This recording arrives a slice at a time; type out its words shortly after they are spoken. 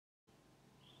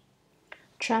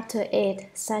Chapter 8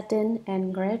 Sudden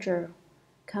and Gradual.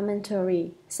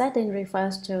 Commentary. Sudden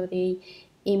refers to the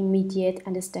immediate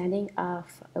understanding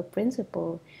of a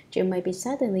principle. You may be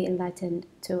suddenly enlightened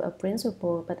to a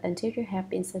principle, but until you have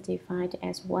been certified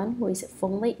as one who is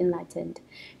fully enlightened,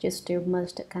 you still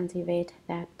must cultivate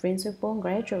that principle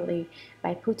gradually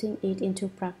by putting it into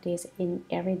practice in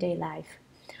everyday life.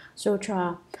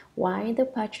 Sutra. While the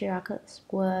Patriarchs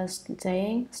were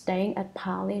staying at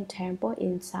Hsuan Temple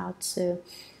in South Tzu,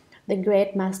 the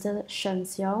great master Shen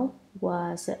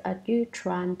was at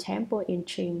Hsuan Temple in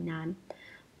Qingnan.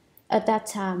 At that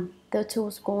time, the two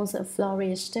schools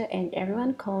flourished and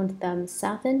everyone called them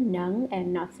Southern Nan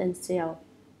and Northern Xiao.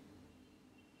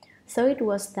 So it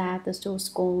was that the two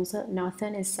schools,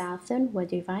 Northern and Southern, were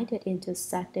divided into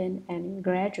Sudden and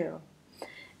Gradual.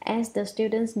 As the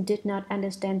students did not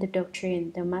understand the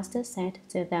doctrine, the master said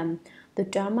to them, "The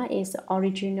Dharma is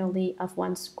originally of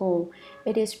one school.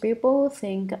 It is people who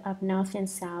think of north and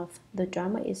south. The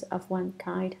Dharma is of one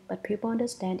kind, but people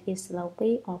understand it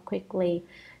slowly or quickly.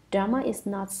 Dharma is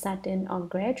not sudden or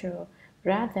gradual.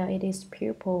 Rather, it is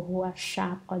people who are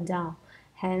sharp or dull.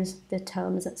 Hence the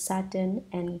terms sudden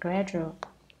and gradual."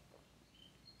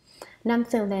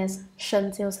 Nonetheless,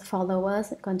 Shen Xiu's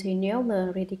followers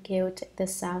continually ridiculed the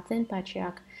Southern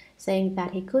Patriarch, saying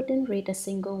that he couldn't read a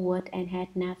single word and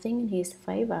had nothing in his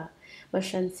favor. But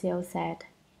Shen Xiu said,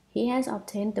 "He has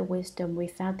obtained the wisdom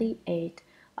without the aid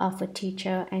of a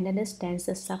teacher and understands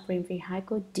the Supreme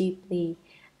Vehicle deeply.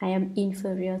 I am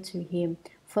inferior to him.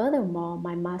 Furthermore,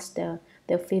 my master,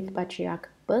 the Fifth Patriarch,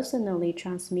 personally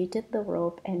transmitted the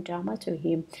robe and Dharma to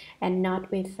him, and not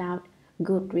without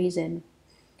good reason.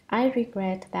 I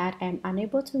regret that I am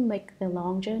unable to make the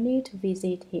long journey to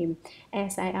visit him,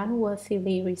 as I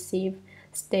unworthily receive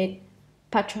state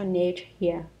patronage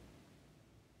here.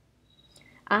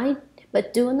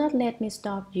 But do not let me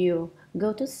stop you.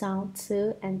 Go to South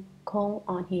Tzu and call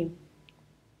on him."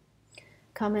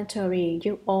 Commentary.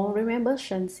 You all remember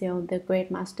Shen Xiu, the great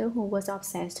master who was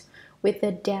obsessed with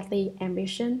the deadly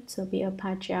ambition to be a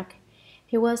patriarch.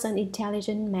 He was an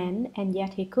intelligent man, and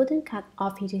yet he couldn't cut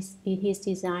off his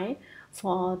desire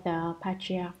for the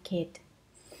patriarchate.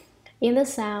 In the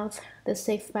South, the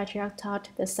Sixth Patriarch taught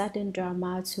the Sudden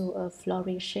Dharma to a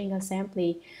flourishing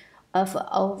assembly of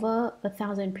over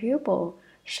 1,000 pupils.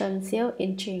 Shen Xiu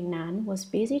in Qingnan was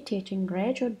busy teaching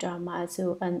gradual Dharma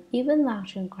to an even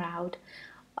larger crowd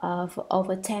of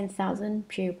over 10,000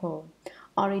 pupils.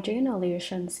 Originally,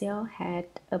 Shen Xiu had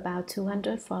about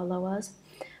 200 followers,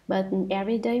 but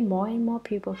every day more and more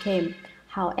people came.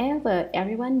 However,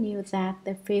 everyone knew that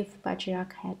the Fifth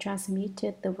Patriarch had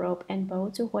transmitted the robe and bow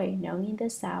to Huineng in the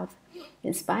south.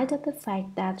 In spite of the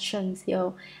fact that Shen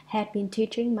Xiu had been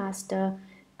teaching master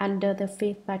under the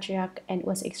Fifth Patriarch and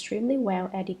was extremely well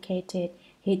educated,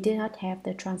 he did not have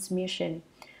the transmission.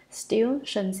 Still,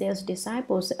 Shen Xiu's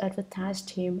disciples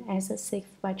advertised him as a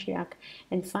Sixth Patriarch,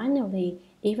 and finally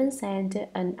even sent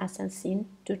an assassin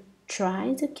to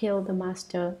try to kill the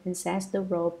master and seize the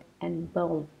robe and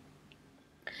bow.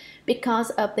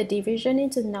 Because of the division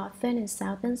into northern and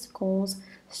southern schools,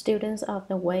 students of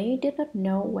the way did not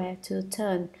know where to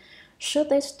turn. Should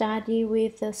they study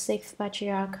with the Sixth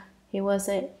Patriarch? He was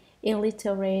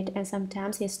illiterate, and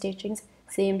sometimes his teachings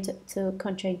seemed to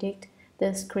contradict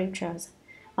the scriptures.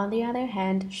 On the other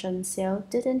hand, Shen Xiu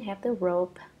didn't have the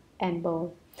robe and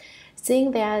bow.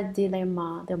 Seeing their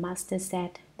dilemma, the master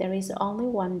said, "There is only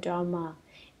one Dharma.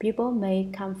 People may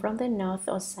come from the north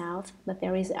or south, but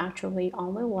there is actually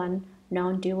only one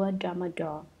non-dual Dharma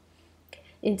door.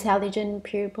 Intelligent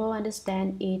people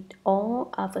understand it all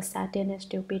of a sudden, and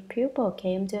stupid people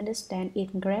came to understand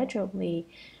it gradually,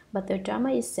 but the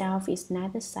Dharma itself is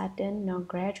neither sudden nor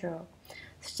gradual."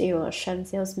 Still, Shen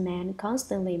Xiu's men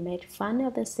constantly made fun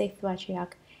of the Sixth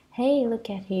Patriarch. "Hey, look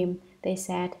at him," they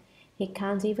said. "He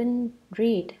can't even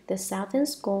read. The Southern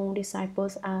School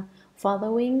disciples are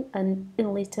following an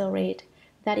illiterate.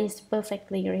 That is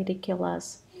perfectly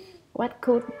ridiculous. What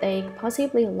could they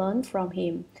possibly learn from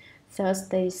him?" Thus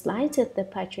they slighted the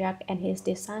Patriarch and his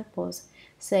disciples,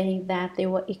 saying that they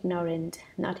were ignorant,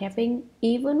 not having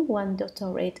even one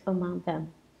doctorate among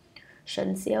them.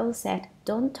 Shen Xiu said,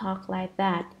 "Don't talk like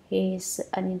that. He is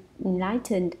an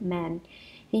enlightened man.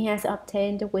 He has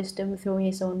obtained wisdom through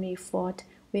his own effort,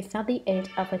 without the aid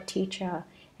of a teacher,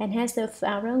 and has a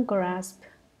thorough grasp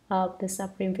of the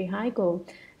Supreme Vehicle.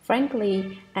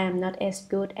 Frankly, I am not as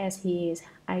good as he is.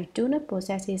 I do not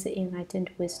possess his enlightened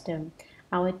wisdom.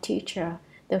 Our teacher,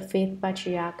 the Fifth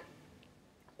Patriarch,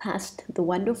 passed the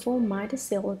wonderful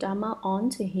mind-sealed Dharma on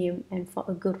to him, and for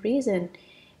a good reason.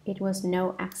 It was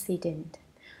no accident."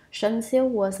 Shen Xiu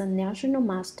was a national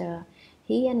master.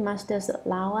 He and Masters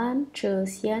Laoan,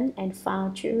 Xian, and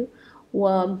Fao Chu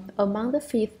were among the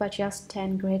fifth Patriarch's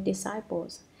 10 great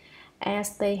disciples.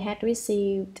 As they had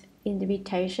received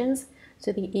invitations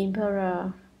to the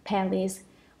Emperor Palace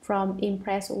from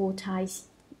Empress Wu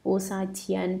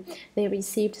Tian, they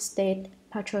received state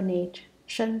patronage.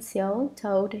 Shen Xiu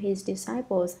told his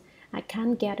disciples, I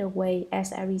can't get away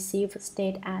as I receive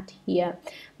state art here,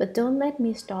 but don't let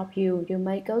me stop you. You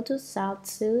may go to South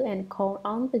Tzu and call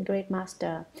on the great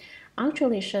master.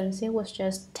 Actually, Shen Xiu was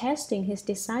just testing his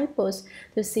disciples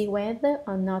to see whether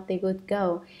or not they would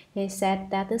go. He said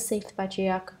that the Sixth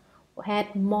Patriarch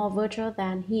had more virtue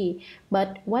than he,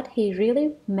 but what he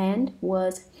really meant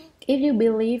was, if you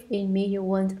believe in me, you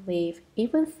won't leave,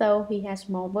 even though he has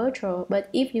more virtue. But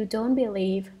if you don't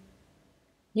believe,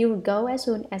 you will go as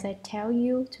soon as I tell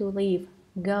you to leave.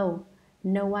 Go.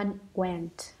 No one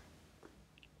went.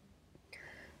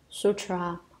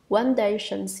 Sutra. One day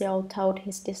Shen Xiu told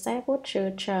his disciple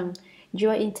Cheng, you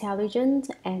are intelligent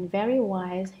and very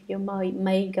wise. You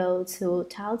may go to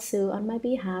Tao Tzu on my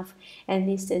behalf and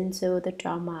listen to the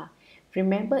Dharma.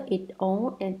 Remember it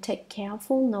all and take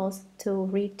careful notes to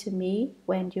read to me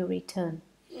when you return.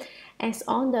 As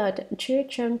honored,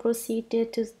 Cheng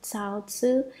proceeded to Tao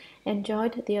Tzu and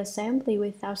joined the assembly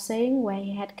without saying where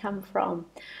he had come from.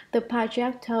 The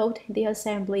Patriarch told the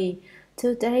assembly,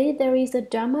 today there is a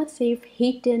Dharma thief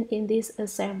hidden in this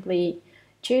assembly.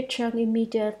 Cheng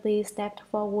immediately stepped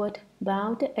forward,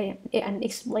 bowed, and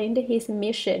explained his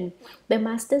mission. The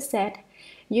master said,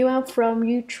 you are from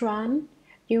Yutran.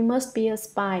 You must be a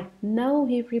spy. No,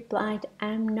 he replied, I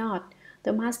am not.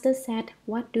 The master said,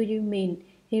 what do you mean?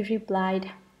 He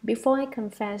replied, before I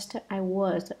confessed I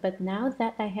was, but now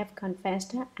that I have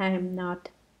confessed I am not.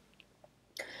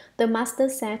 The master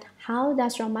said, how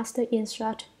does your master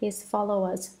instruct his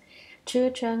followers?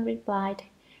 Cheng replied,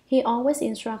 he always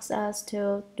instructs us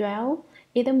to dwell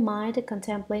in the mind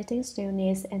contemplating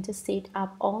stillness and to sit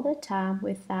up all the time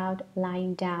without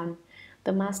lying down.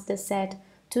 The master said,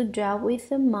 to dwell with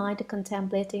the mind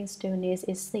contemplating stillness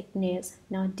is sickness,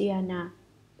 not dhyana.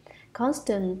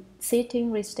 Constant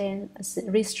sitting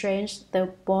restrains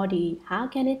the body. How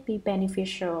can it be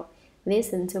beneficial?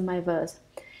 Listen to my verse.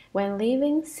 When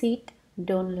living, sit,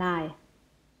 don't lie.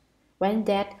 When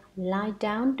dead, lie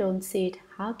down, don't sit.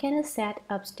 How can a set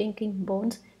of stinking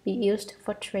bones be used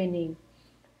for training?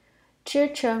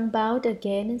 Cheng bowed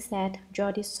again and said,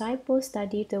 your disciples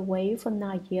studied the way for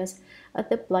 9 years at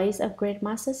the place of great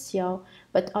Master Xiao,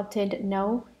 but obtained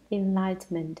no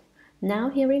enlightenment. Now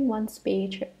hearing one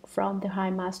speech from the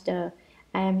High Master,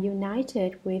 I am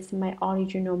united with my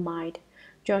original mind.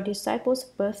 Your disciples'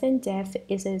 birth and death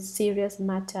is a serious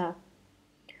matter.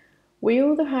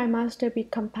 Will the High Master be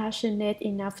compassionate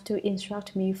enough to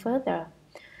instruct me further?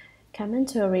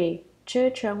 Commentary.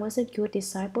 Cheng was a good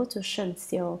disciple to Shen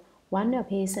Xiu, one of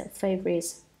his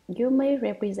favorites. You may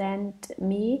represent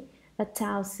me at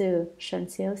Tao Tzu, Shen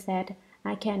Xiu said.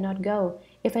 I cannot go.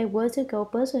 If I were to go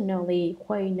personally,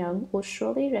 Hui Neng would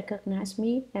surely recognize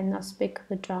me and not speak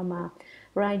the Dharma.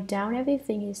 Write down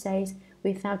everything he says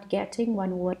without getting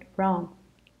one word wrong.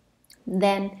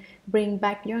 Then bring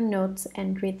back your notes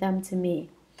and read them to me.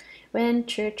 When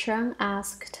Cheng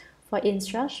asked for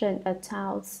instruction at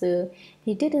Tao Tzu,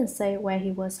 he didn't say where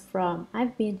he was from.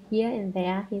 I've been here and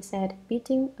there, he said,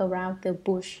 beating around the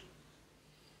bush.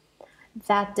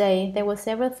 That day, there were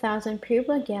several thousand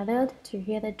people gathered to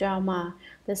hear the Dharma.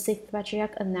 The Sixth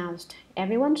Patriarch announced,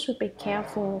 everyone should be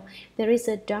careful. There is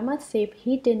a Dharma thief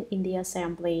hidden in the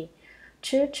assembly.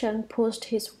 Cheng pushed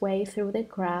his way through the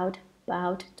crowd,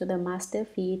 bowed to the master's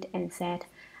feet, and said,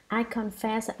 I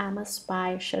confess I'm a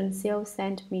spy. Shen Xiu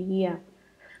sent me here.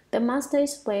 The master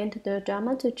explained the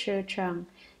Dharma to Cheng.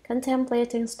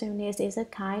 Contemplating stillness is a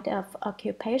kind of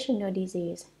occupational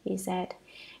disease, he said.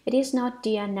 It is not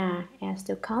dhyana, as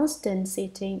to constant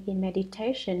sitting in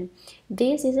meditation.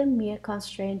 This is a mere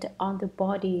constraint on the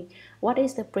body. What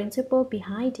is the principle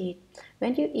behind it?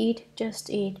 When you eat, just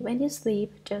eat. When you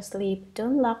sleep, just sleep.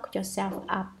 Don't lock yourself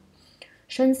up.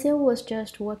 Shen Xiu was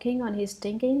just working on his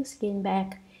stinking skin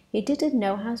back. He didn't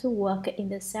know how to work in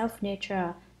the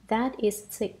self-nature. That is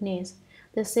sickness.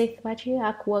 The Sixth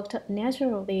Patriarch worked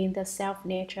naturally in the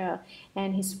self-nature,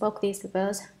 and he spoke this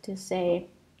verse to say,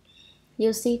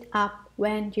 you sit up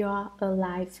when you are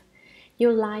alive.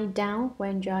 You lie down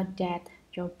when you are dead.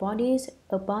 Your body is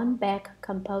a born bag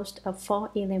composed of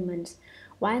 4 elements.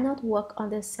 Why not work on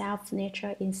the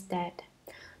self-nature instead?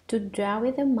 To dwell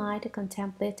with the mind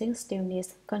contemplating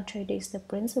stillness contradicts the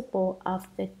principle of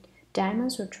the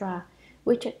Diamond Sutra,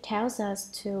 which tells us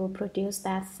to produce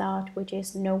that thought which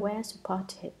is nowhere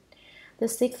supported. The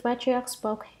Sixth Patriarch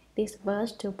spoke this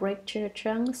verse to break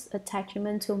Cheng's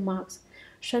attachment to marks.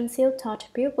 Shen Xiu taught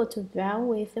people to dwell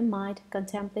with the mind,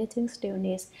 contemplating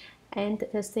stillness, and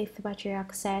the Sixth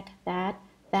Patriarch said that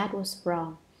that was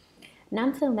wrong.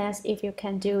 Nonetheless, if you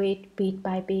can do it bit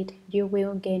by bit, you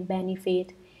will gain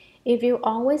benefit. If you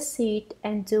always sit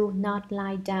and do not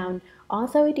lie down,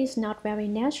 although it is not very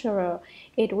natural,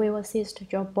 it will assist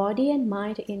your body and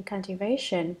mind in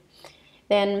cultivation.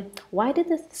 Then, why did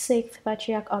the Sixth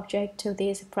Patriarch object to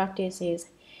these practices?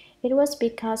 It was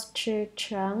because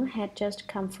Cheng had just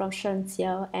come from Shen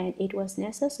Xiu, and it was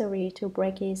necessary to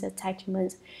break his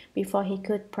attachments before he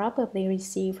could probably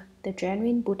receive the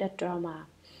genuine Buddha Dharma.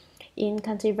 In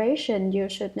cultivation, you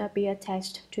should not be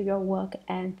attached to your work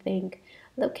and think,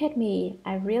 "Look at me,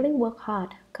 I really work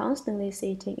hard, constantly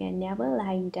sitting and never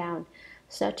lying down."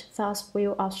 Such thoughts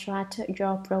will obstruct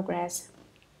your progress.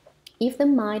 If the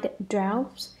mind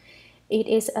dwells, it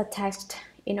is attached.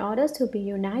 In order to be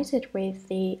united with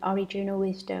the original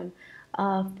wisdom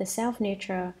of the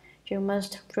self-nature, you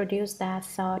must produce that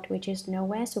thought which is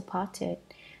nowhere supported.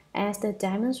 As the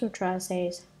Diamond Sutra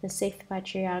says, the Sixth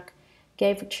Patriarch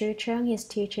gave Cheng his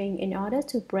teaching in order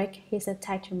to break his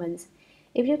attachments.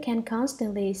 If you can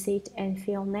constantly sit and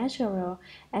feel natural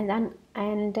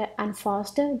and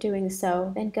unforced doing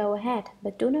so, then go ahead,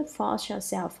 but do not force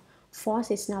yourself.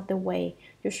 Force is not the way.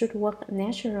 You should work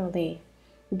naturally.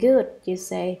 Good, you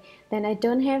say, then I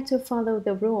don't have to follow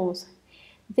the rules.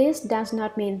 This does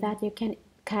not mean that you can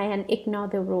ignore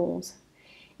the rules.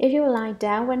 If you lie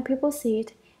down when people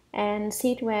sit and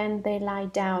sit when they lie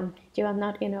down, you are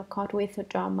not in accord with the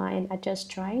Dharma and are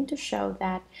just trying to show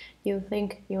that you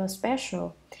think you are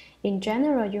special. In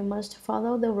general, you must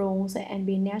follow the rules and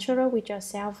be natural with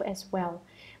yourself as well.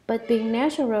 But being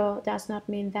natural does not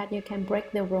mean that you can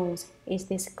break the rules. Is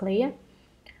this clear?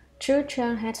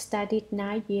 Cheng had studied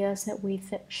 9 years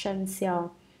with Shen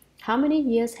Xiu. How many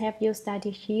years have you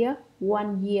studied here?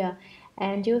 1 year,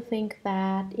 and you think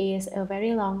that is a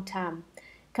very long time.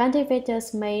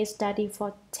 Cultivators may study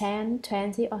for 10,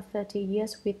 20, or 30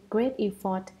 years with great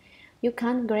effort. You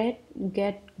can't graduate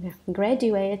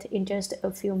in just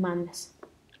a few months.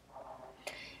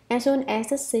 As soon as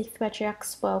the Sixth Patriarch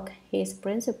spoke, his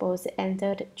principles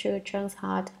entered Cheng's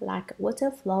heart like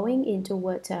water flowing into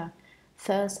water.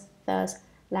 Thus,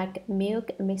 like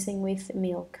milk mixing with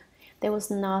milk. There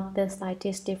was not the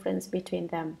slightest difference between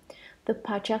them. The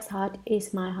Patriarch's heart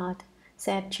is my heart,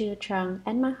 said Cheng,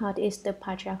 and my heart is the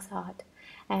Patriarch's heart.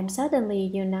 I am suddenly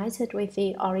united with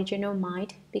the original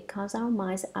mind because our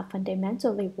minds are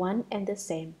fundamentally one and the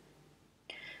same.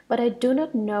 But I do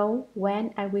not know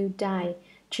when I will die,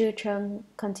 Cheng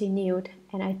continued,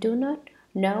 and I do not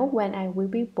know when I will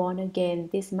be born again.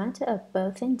 This matter of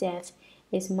birth and death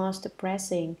is most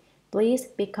pressing. Please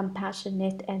be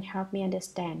compassionate and help me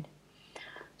understand.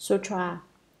 Sutra.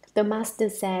 The master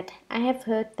said, I have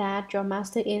heard that your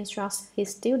master instructs his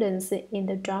students in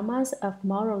the dharmas of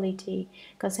morality,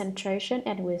 concentration,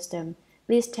 and wisdom.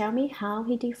 Please tell me how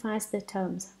he defines the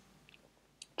terms.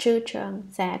 Cheng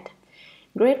said,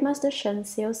 Great Master Shen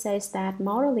Xiu says that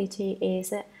morality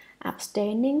is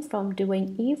abstaining from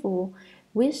doing evil,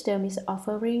 wisdom is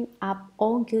offering up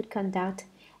all good conduct,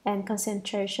 and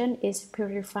concentration is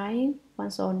purifying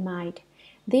one's own mind.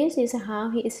 This is how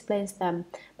he explains them,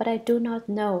 but I do not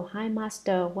know, High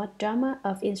Master, what Dharma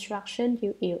of instruction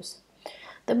you use.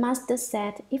 The Master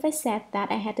said, if I said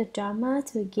that I had a Dharma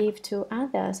to give to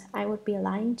others, I would be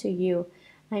lying to you.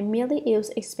 I merely use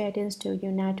experience to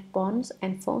unite bonds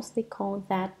and falsely call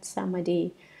that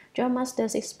samadhi. Your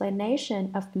Master's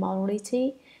explanation of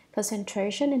morality,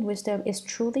 concentration, and wisdom is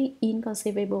truly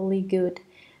inconceivably good,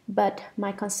 but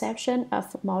my conception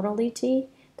of morality,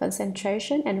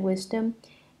 concentration, and wisdom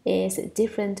is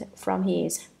different from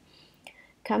his.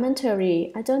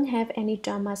 Commentary. I don't have any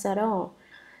dharmas at all,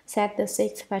 said the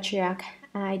Sixth Patriarch.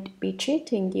 I'd be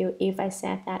cheating you if I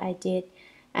said that I did.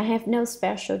 I have no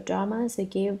special dharmas to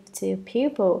give to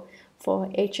people.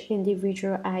 For each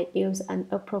individual, I use an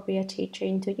appropriate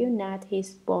teaching to unite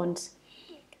his bonds.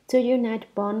 To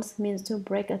unite bonds means to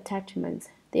break attachments.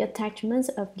 The attachments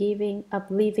of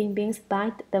living beings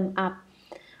bind them up.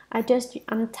 I just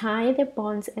untie the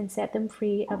bonds and set them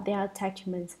free of their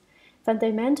attachments.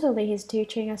 Fundamentally, his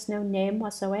teaching has no name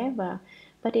whatsoever,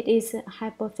 but it is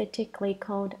hypothetically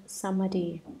called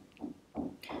samadhi.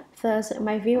 Thus,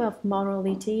 my view of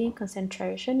morality,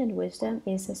 concentration, and wisdom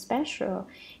is special.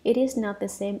 It is not the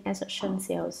same as Shen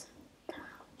Xiu's.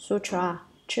 Sutra.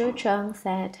 Cheng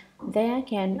said, there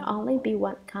can only be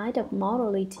one kind of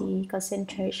morality,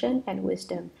 concentration, and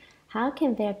wisdom. How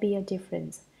can there be a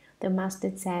difference? The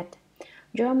Master said,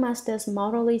 Your master's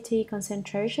morality,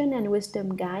 concentration, and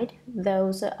wisdom guide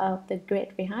those of the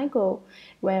great vehicle,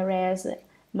 whereas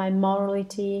my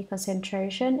morality,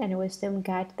 concentration, and wisdom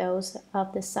guide those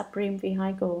of the supreme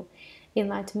vehicle.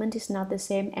 Enlightenment is not the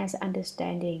same as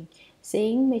understanding.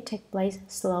 Seeing may take place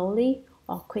slowly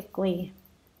or quickly.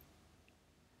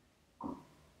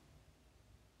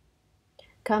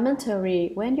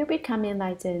 Commentary. When you become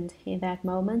enlightened, in that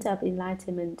moment of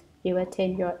enlightenment, you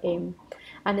attain your aim.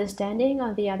 Understanding,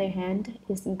 on the other hand,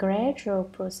 is a gradual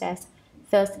process.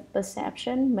 Thus,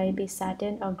 perception may be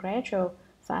sudden or gradual,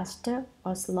 faster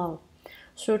or slow.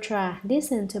 Sutra.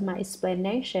 Listen to my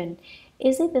explanation.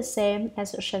 Is it the same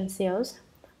as Shanxiu's?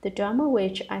 The Dharma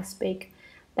which I speak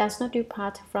does not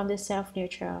depart from the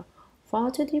self-nature. For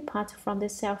to depart from the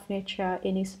self-nature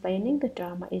in explaining the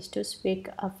Dharma is to speak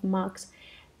of marks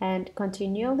and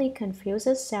continually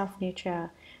confuses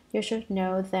self-nature. You should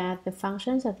know that the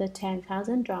functions of the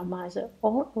 10,000 Dharmas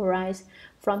all arise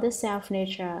from the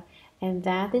self-nature, and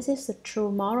that this is the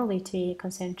true morality,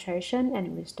 concentration,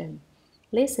 and wisdom.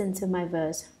 Listen to my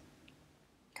verse.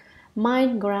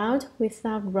 Mind ground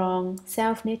without wrong,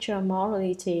 self-nature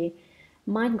morality.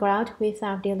 Mind ground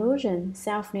without delusion,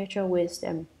 self-nature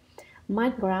wisdom.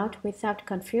 Mind ground without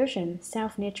confusion,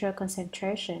 self-nature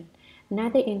concentration.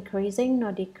 Neither increasing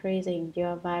nor decreasing,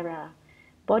 your vira.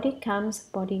 Body comes,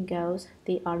 body goes,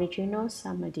 the original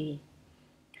samadhi.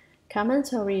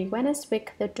 Commentary. When I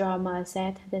speak the Dharma,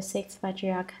 said the Sixth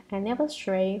Patriarch, I never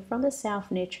stray from the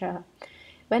self-nature.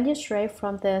 When you stray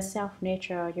from the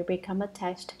self-nature, you become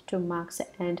attached to marks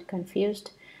and confuse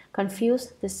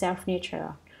the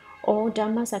self-nature. All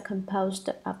dharmas are composed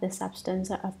of the substance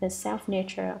of the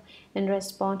self-nature and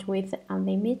respond with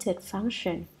unlimited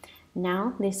function.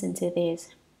 Now listen to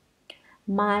this.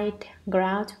 Mind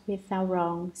ground without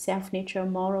wrong, self-nature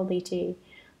morality.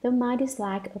 The mind is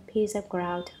like a piece of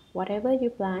ground. Whatever you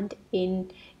plant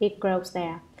in, it grows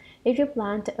there. If you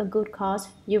plant a good cause,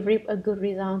 you reap a good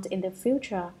result in the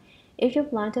future. If you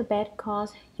plant a bad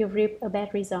cause, you reap a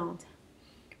bad result.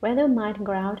 When the mind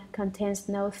ground contains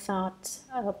no thoughts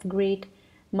of greed,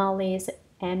 malice,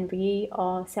 envy,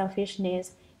 or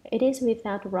selfishness, it is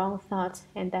without wrong thoughts,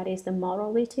 and that is the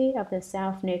morality of the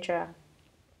self-nature.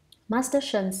 Master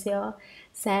Shenxia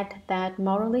said that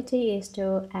morality is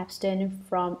to abstain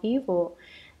from evil.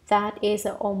 That is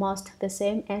almost the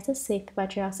same as the Sixth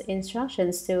Patriarch's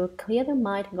instructions to clear the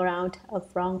mind ground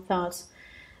of wrong thoughts.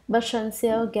 But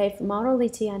Shenxia gave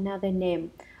morality another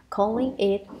name, calling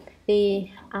it the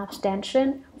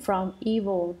abstention from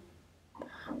evil.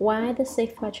 While the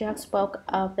Sixth Patriarch spoke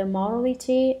of the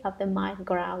morality of the mind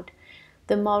ground,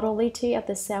 the morality of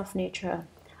the self-nature,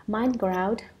 mind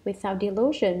ground without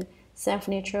delusion,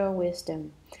 self-nature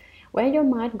wisdom. When your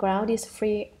mind ground is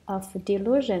free of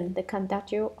delusion, the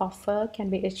conduct you offer can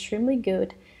be extremely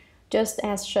good, just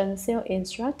as Shenxia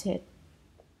instructed.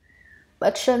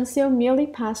 But Shenxia merely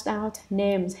passed out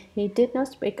names. He did not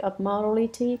speak of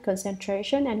morality,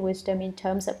 concentration, and wisdom in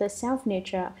terms of the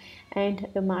self-nature and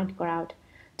the mind ground.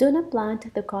 Do not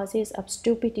plant the causes of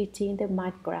stupidity in the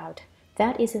mind ground.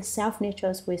 That is the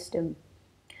self-nature's wisdom.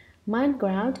 Mind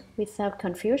ground without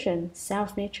confusion,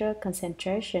 self-nature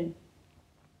concentration.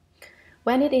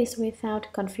 When it is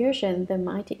without confusion, the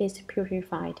mind is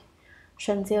purified.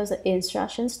 Shenxia's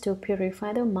instructions to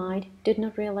purify the mind did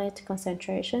not relate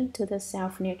concentration to the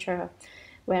self-nature,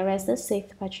 whereas the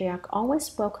Sixth Patriarch always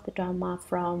spoke the Dharma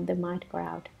from the mind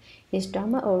ground. His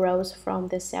Dharma arose from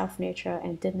the self-nature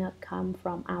and did not come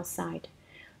from outside.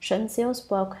 Shenxia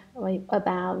spoke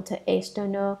about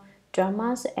external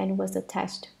dharmas and was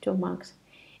attached to marks.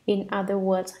 In other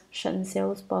words,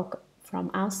 Shenxia spoke from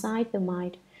outside the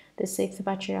mind. The Sixth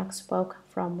Patriarch spoke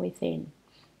from within.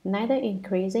 Neither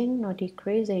increasing nor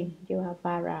decreasing, you are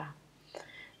vira.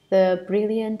 The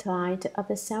brilliant light of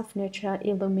the self-nature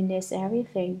illuminates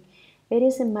everything. It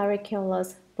is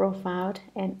miraculous, profound,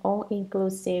 and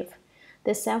all-inclusive.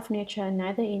 The self-nature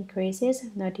neither increases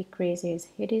nor decreases.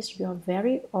 It is your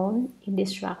very own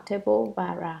indestructible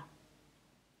vira.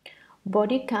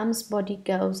 Body comes, body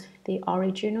goes, the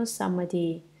original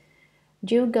samadhi.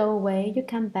 You go away, you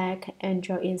come back, and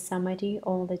you're in samadhi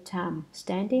all the time,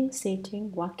 standing,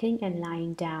 sitting, walking, and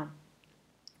lying down.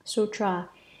 Sutra.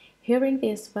 Hearing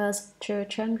this verse,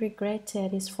 Chánh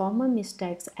regretted his former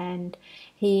mistakes, and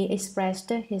he expressed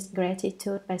his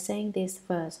gratitude by saying this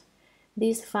verse.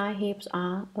 These 5 hips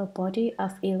are a body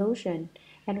of illusion,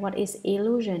 and what is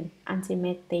illusion?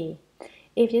 Ultimately.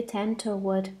 If you tend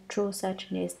toward true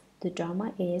suchness, the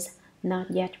Dharma is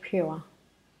not yet pure.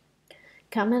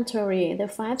 Commentary. The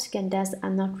 5 skandhas are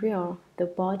not real. The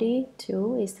body,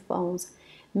 too, is false.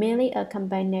 merely a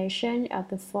combination of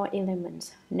the four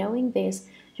elements. Knowing this,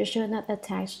 you should not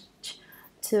attach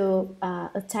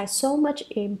so much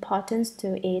importance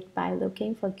to it by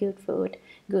looking for good food,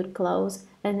 good clothes,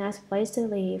 a nice place to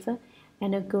live,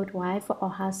 and a good wife or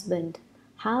husband.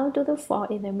 How do the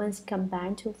four elements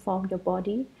combine to form your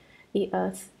body? The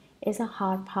earth is a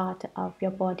hard part of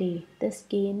your body. The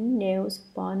skin, nails,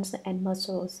 bones, and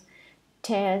muscles.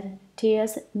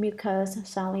 Tears, mucus,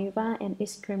 saliva, and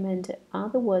excrement are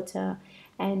the water,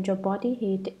 and your body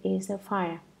heat is the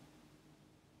fire.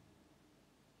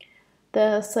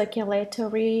 The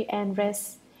circulatory and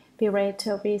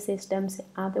respiratory systems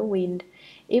are the wind.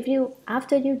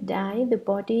 After you die, the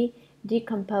body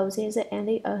decomposes and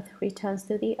the earth returns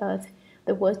to the earth,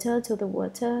 the water to the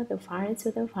water, the fire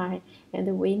to the fire, and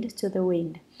the wind to the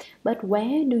wind. But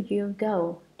where do you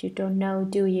go? You don't know,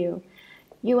 do you?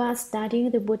 You are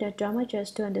studying the Buddha Dharma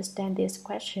just to understand this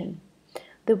question.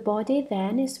 The body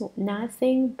then is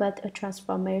nothing but a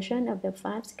transformation of the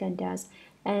five skandhas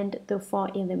and the four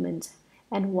elements.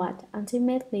 And what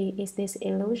ultimately is this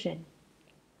illusion?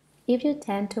 If you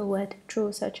tend toward true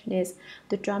suchness,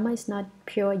 the Dharma is not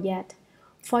pure yet,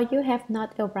 for you have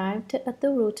not arrived at the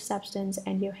root substance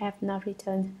and you have not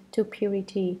returned to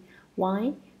purity.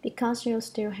 Why? Because you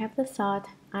still have the thought,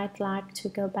 I'd like to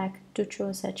go back to true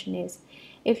suchness.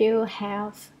 If you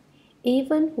have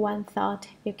even one thought,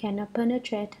 you cannot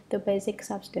penetrate the basic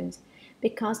substance,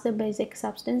 because the basic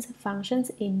substance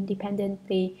functions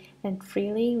independently and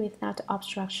freely without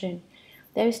obstruction.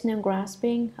 There is no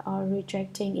grasping or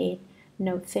rejecting it,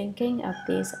 no thinking of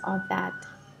this or that.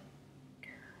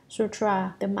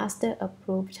 Sutra, the master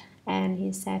approved, and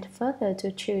he said further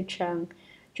to Chu Cheng,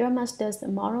 your master's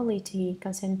morality,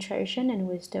 concentration, and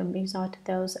wisdom exalt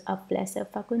those of lesser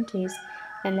faculties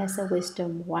and lesser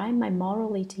wisdom, while my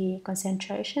morality,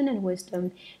 concentration, and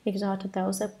wisdom exalt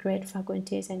those of great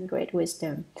faculties and great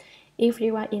wisdom. If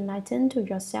you are enlightened to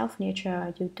your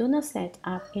self-nature, you do not set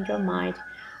up in your mind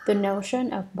the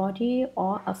notion of body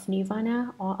or of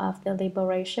nirvana or of the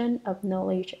liberation of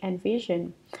knowledge and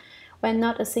vision. When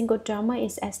not a single Dharma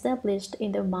is established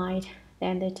in the mind,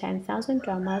 then the 10,000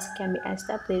 Dharmas can be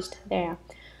established there.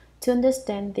 To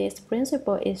understand this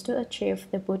principle is to achieve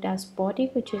the Buddha's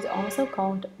body, which is also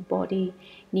called body,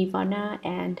 nirvana,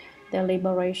 and the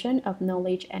liberation of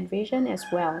knowledge and vision as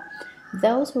well.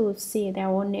 Those who see their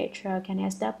own nature can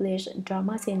establish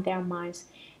Dharmas in their minds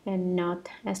and not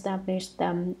establish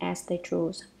them as they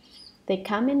choose. They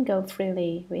come and go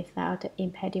freely without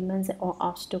impediments or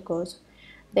obstacles.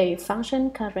 They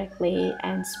function correctly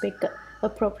and speak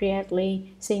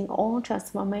appropriately, seeing all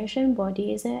transformation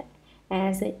bodies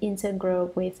as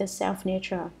integral with the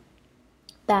self-nature.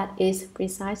 That is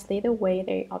precisely the way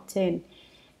they obtain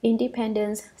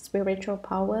independence, spiritual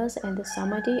powers, and the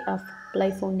samadhi of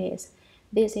playfulness.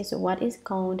 This is what is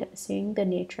called seeing the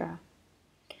nature.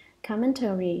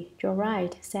 Commentary. You're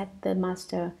right, said the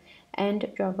master,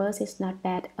 and your verse is not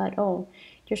bad at all.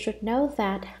 You should know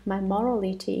that my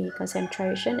morality,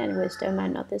 concentration, and wisdom are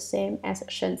not the same as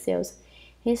Shen Xiu's.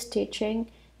 His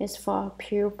teaching is for a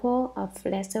pupil of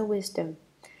lesser wisdom.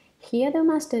 Here the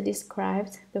master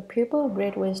describes the pupil of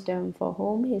great wisdom for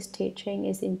whom his teaching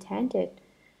is intended.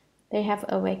 They have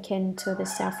awakened to the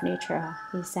self-nature,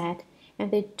 he said,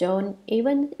 and they don't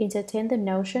even entertain the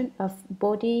notion of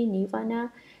bodhi,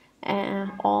 nirvana,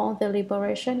 or the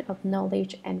liberation of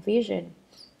knowledge and vision.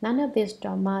 None of these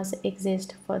dharmas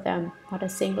exist for them, not a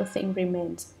single thing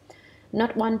remains.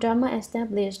 Not one dharma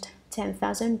established,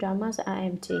 10,000 dharmas are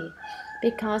empty.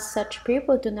 Because such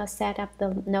people do not set up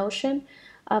the notion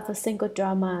of a single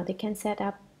dharma, they can set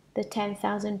up the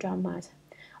 10,000 dharmas.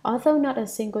 Although not a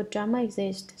single dharma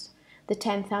exists, the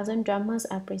 10,000 dharmas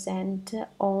are present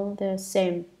all the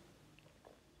same.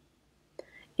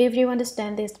 If you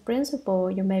understand this principle,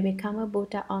 you may become a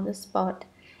Buddha on the spot.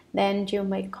 Then you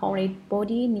may call it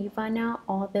bodhi, nirvana,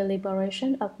 or the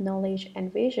liberation of knowledge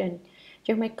and vision.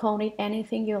 You may call it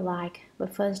anything you like,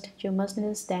 but first you must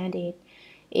understand it.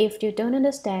 If you don't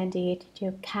understand it,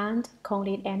 you can't call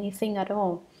it anything at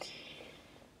all.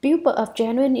 People of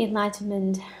genuine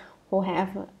enlightenment who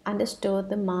have understood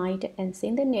the mind and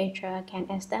seen the nature can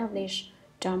establish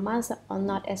dharmas or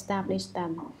not establish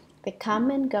them. They come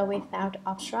and go without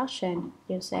obstruction.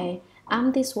 You say,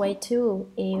 I'm this way too.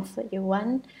 If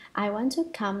I want to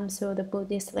come to the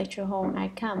Buddhist lecture hall, I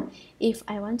come. If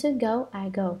I want to go, I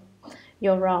go.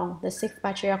 You're wrong. The Sixth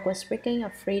Patriarch was speaking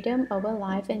of freedom over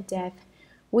life and death.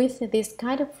 With this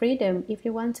kind of freedom, if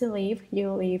you want to live,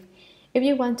 you live. If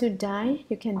you want to die,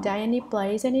 you can die any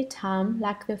place, any time,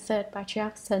 like the third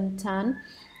Patriarch Tan,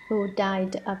 who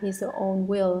died of his own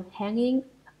will, hanging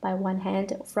by one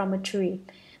hand from a tree.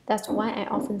 That's why I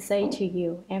often say to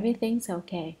you, everything's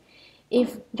okay.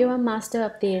 If you are master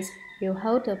of this, you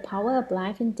hold the power of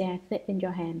life and death in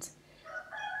your hands.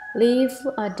 Live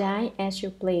or die as you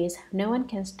please, no one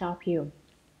can stop you.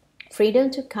 Freedom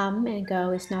to come and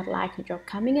go is not like you're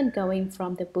coming and going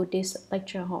from the Buddhist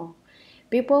lecture hall.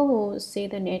 People who see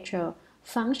the nature,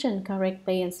 function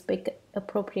correctly and speak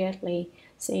appropriately,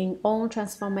 seeing all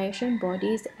transformation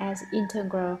bodies as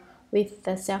integral with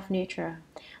the self-nature.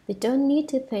 They don't need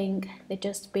to think, they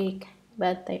just speak,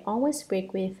 but they always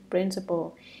speak with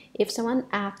principle. If someone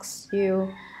asks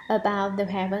you about the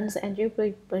heavens and you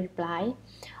reply,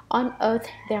 on earth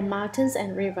there are mountains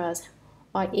and rivers,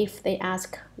 or if they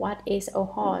ask, what is a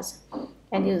horse?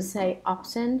 And you say,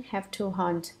 oxen have two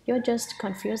horns. You're just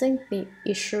confusing the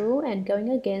issue and going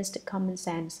against common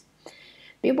sense.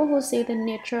 People who see the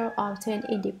nature obtain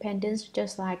independence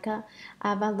just like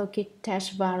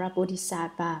Avalokiteshvara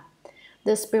Bodhisattva.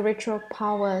 The spiritual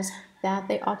powers that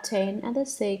they obtain are the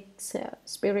six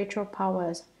spiritual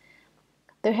powers: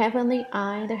 the heavenly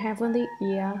eye, the heavenly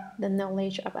ear, the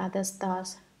knowledge of others'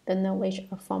 thoughts, the knowledge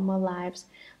of former lives,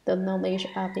 the knowledge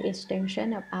of the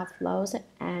extinction of outflows,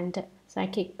 and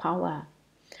psychic power.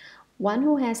 One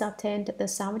who has obtained the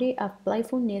samadhi of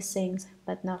playfulness sings,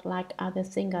 but not like other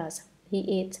singers. He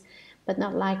eats, but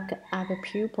not like other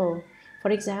people.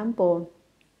 For example,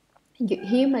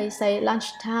 he may say,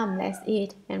 lunchtime, let's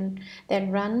eat, and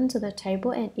then run to the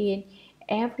table and eat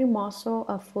every morsel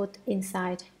of food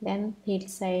inside. Then he'd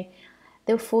say,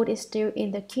 the food is still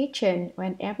in the kitchen.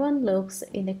 When everyone looks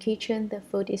in the kitchen, the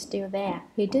food is still there.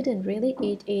 He didn't really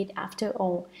eat it after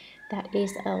all. That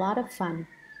is a lot of fun.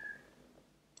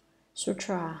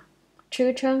 Sutra.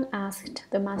 Cheng asked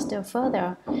the master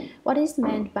further, what is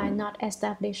meant by not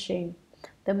establishing?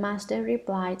 The master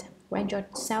replied, when your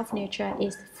self-nature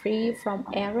is free from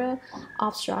error,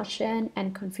 obstruction,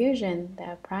 and confusion,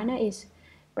 the prana is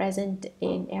present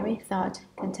in every thought,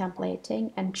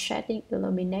 contemplating and shedding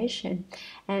illumination.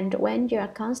 And when you are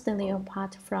constantly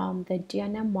apart from the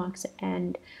dhyana marks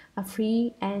and are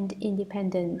free and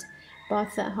independent,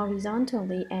 both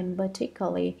horizontally and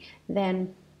vertically,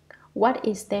 then what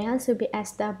is there to be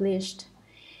established?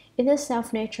 In the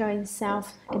self-nature, in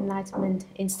self-enlightenment,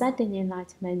 in sudden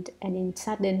enlightenment, and in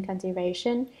sudden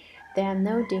cultivation, there are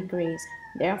no degrees.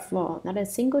 Therefore, not a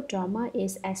single Dharma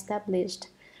is established.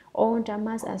 All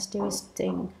Dharmas are still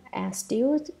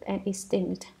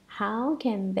extinct. How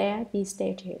can there be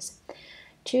stages?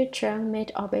 Cheng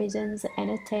made obeisance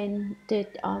and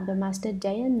attended on the master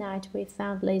day and night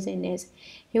without laziness.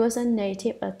 He was a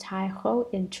native of Taiho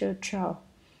in Chuzhou.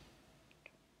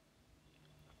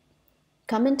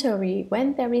 Commentary.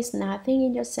 When there is nothing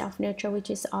in your self-nature which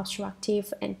is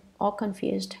obstructive or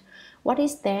confused, what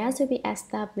is there to be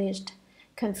established?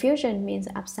 Confusion means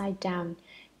upside down.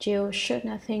 You should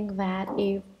not think that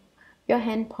if your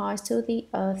hand points to the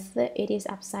earth, it is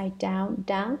upside down,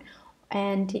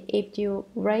 and if you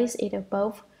raise it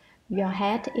above your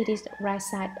head, it is right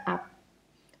side up.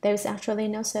 There is actually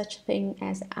no such thing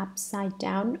as upside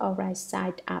down or right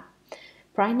side up.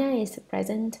 Prana is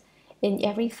present in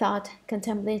every thought,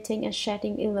 contemplating and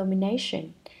shedding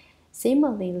illumination.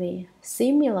 Similarly,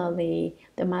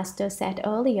 the master said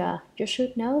earlier, you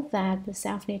should know that the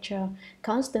self-nature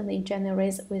constantly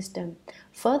generates wisdom.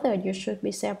 Further, you should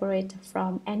be separate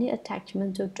from any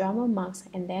attachment to Dharma marks,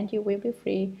 and then you will be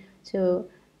free to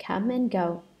come and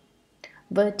go.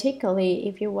 Vertically,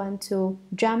 if you want to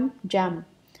jump, jump.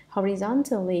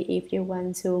 Horizontally, if you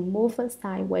want to move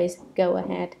sideways, go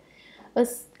ahead.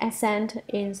 Ascend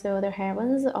into the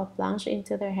heavens or plunge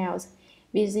into the hells.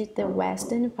 Visit the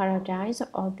western paradise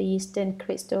or the eastern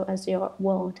crystal azure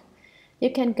world. You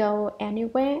can go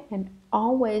anywhere and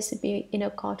always be in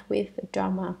accord with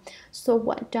Dharma. So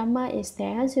what Dharma is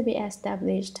there to be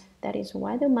established? That is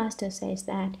why the master says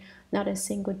that not a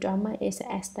single Dharma is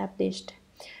established.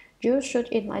 You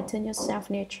should enlighten your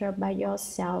self-nature by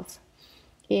yourself.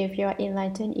 If you are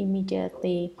enlightened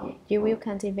immediately, you will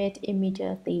cultivate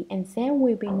immediately, and there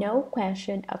will be no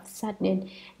question of sudden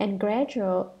and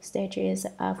gradual stages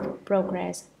of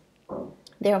progress.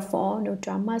 Therefore, no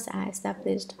Dharmas are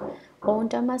established. All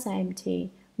Dharmas are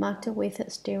empty, marked with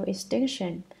still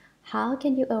extinction. How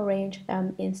can you arrange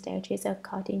them in stages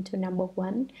according to number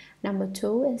 1, number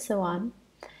 2, and so on?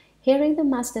 Hearing the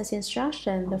master's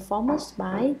instruction, the former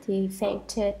spy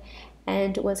defected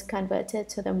and was converted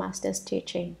to the master's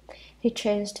teaching. He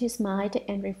changed his mind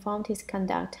and reformed his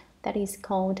conduct. That is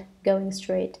called going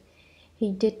straight.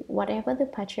 He did whatever the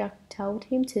Patriarch told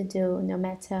him to do, no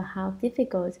matter how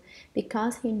difficult,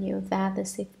 because he knew that the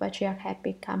Sixth Patriarch had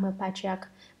become a Patriarch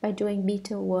by doing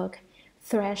bitter work,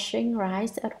 threshing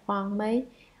rice at Huang Mei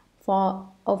For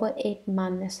over 8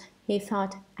 months, he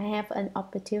thought, I have an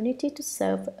opportunity to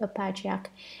serve a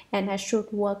patriarch, and I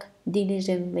should work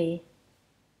diligently.